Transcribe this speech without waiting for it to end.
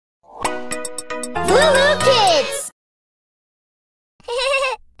LooLoo Kids!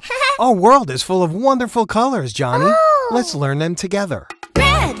 Our world is full of wonderful colors, Johnny. Oh. Let's learn them together.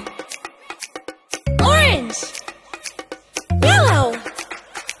 Red, orange, yellow,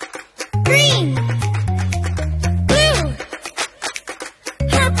 green, blue,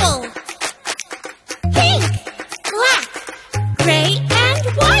 purple, pink, black, gray, and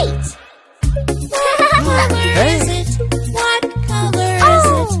white. What color is it? What color is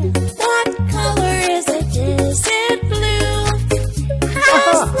it? What color is it? Is it blue?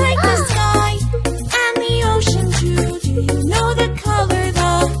 Just like the sky and the ocean too. Do you know the color?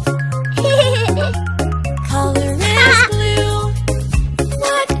 The color is blue.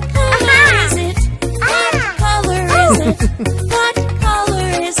 What color is it? What color is it? What color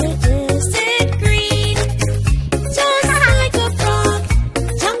is it? Is it green? Just like a frog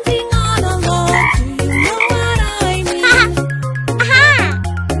jumping on a log. Do you know what I mean?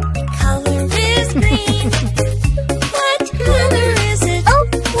 The color is green. What color is it?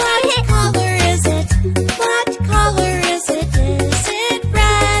 What color is it? What color is it? Is it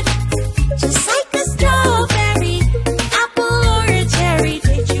red? Just like a strawberry, apple or a cherry.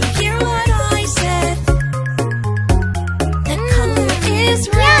 Did you hear what I said? The color is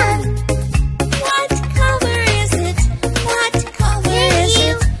red. What color is it? What color is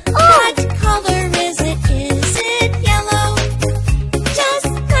it? What color is it? Is it yellow?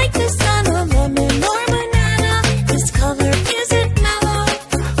 Just like the sun, a lemon or banana. This color isn't mellow.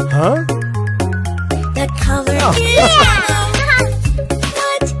 Huh? The color is yellow.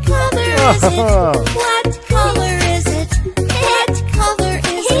 What color is it? What color is it? What color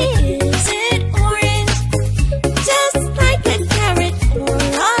is it? Is it orange? Just like a carrot or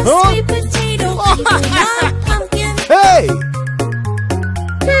a sweet potato, even a pumpkin. Hey!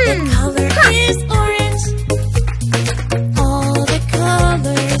 The color is orange. All the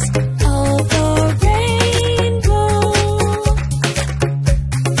colors of the rainbow.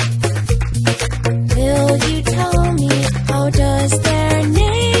 Will you tell me, how does their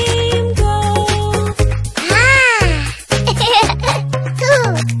name go?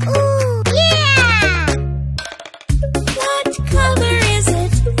 Cool! Ooh, yeah! What color is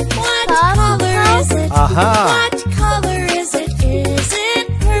it? What color is it? Aha! What color is it? Is it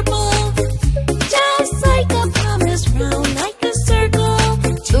purple? Just like a promise, round like a circle.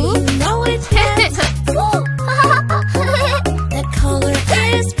 Do you know it yet? The color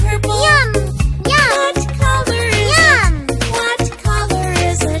is purple. What color is it? What color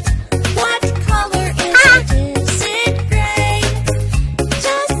is it? What color is it? Is it gray?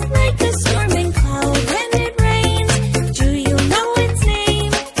 Just like a storming cloud when it rains. Do you know its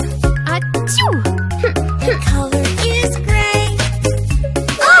name? The color is gray.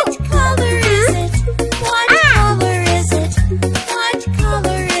 What color is it? What color is it? What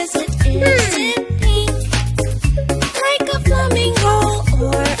color is it? Is it pink? Like a flamingo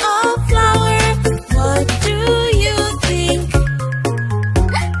or a flower? What do you think?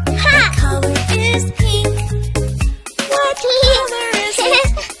 The color is pink. What color is it?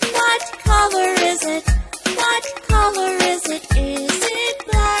 What color is it? What color is it? Is it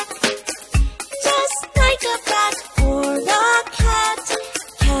black? Just like a bat or a cat.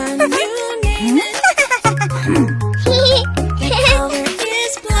 Can you name it? The color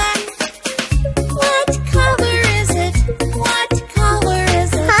is black. What color is it? What color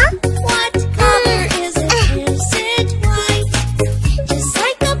is it? What color is it? Is it white? Just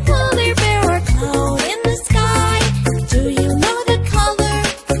like a polar bear or cloud in the sky. Do you know the color?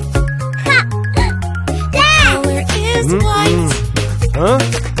 The color is white. Huh?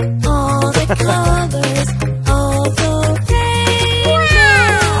 All the colors of the rainbow.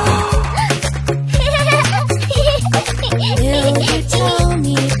 Will you tell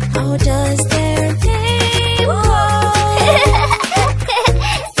me, how does their name go?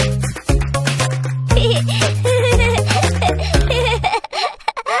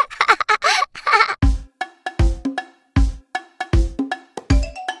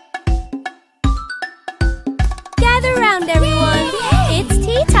 Gather round, everyone. It's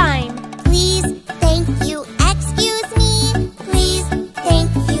tea time. Please, thank you, excuse me. Please, thank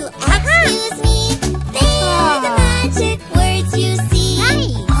you, excuse me. They're the magic words you see.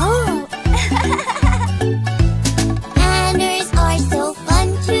 Oh. Manners are so fun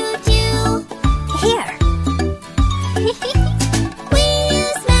to do. Here. We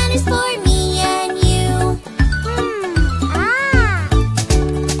use manners for me and you.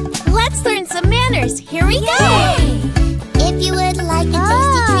 Let's learn some manners. Here we go. If you would like a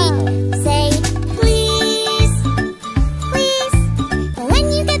tasty treat, say please. Please. When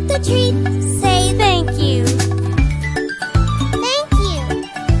you get the treat, say thank you. Thank you.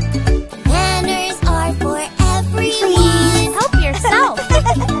 Manners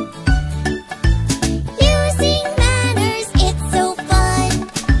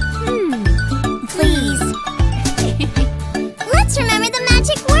the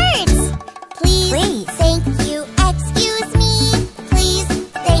magic words. Please, thank you, excuse me. Please,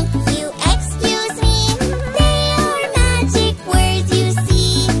 thank you, excuse me. They are magic words, you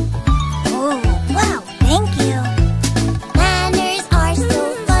see. Oh, wow, thank you. Manners are so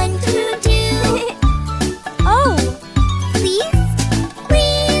fun to do. Oh, please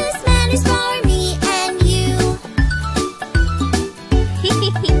use manners for me and you.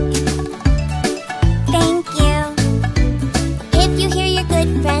 Thank you. If you hear your good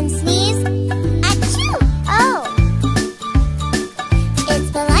friend sneeze, achoo! Oh, it's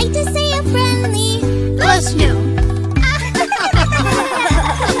polite to say a friendly Bless you.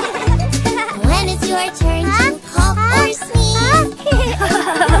 when it's your turn to cough or sneeze.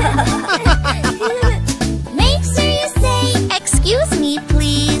 Make sure you say, "Excuse me,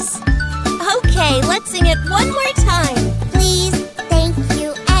 please." Okay, let's sing it one more time. Please, thank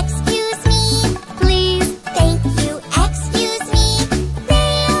you, excuse me. Please, thank you, excuse me.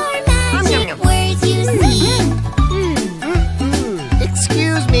 They are magic words, you see.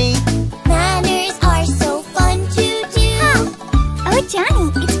 Excuse me. Manners are so fun to do. Oh, Johnny,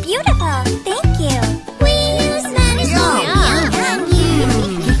 it's beautiful. Thank you. We use manners for me and you.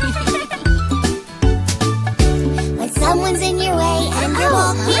 When someone's in your way and you're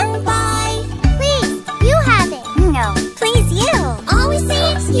walking by, please, you have it. No, please, you. Always say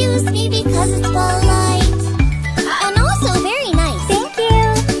excuse me because it's polite and also very nice. Thank you.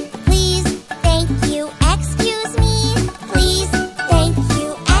 Please, thank you, excuse me. Please, thank you,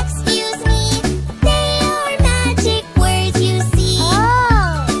 excuse me. They are magic words, you see.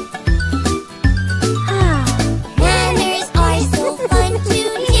 Manners are so fun to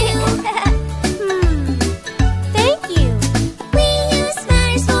do. Thank you. We use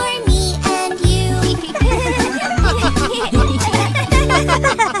manners for me and you.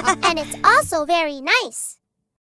 And it's also very nice.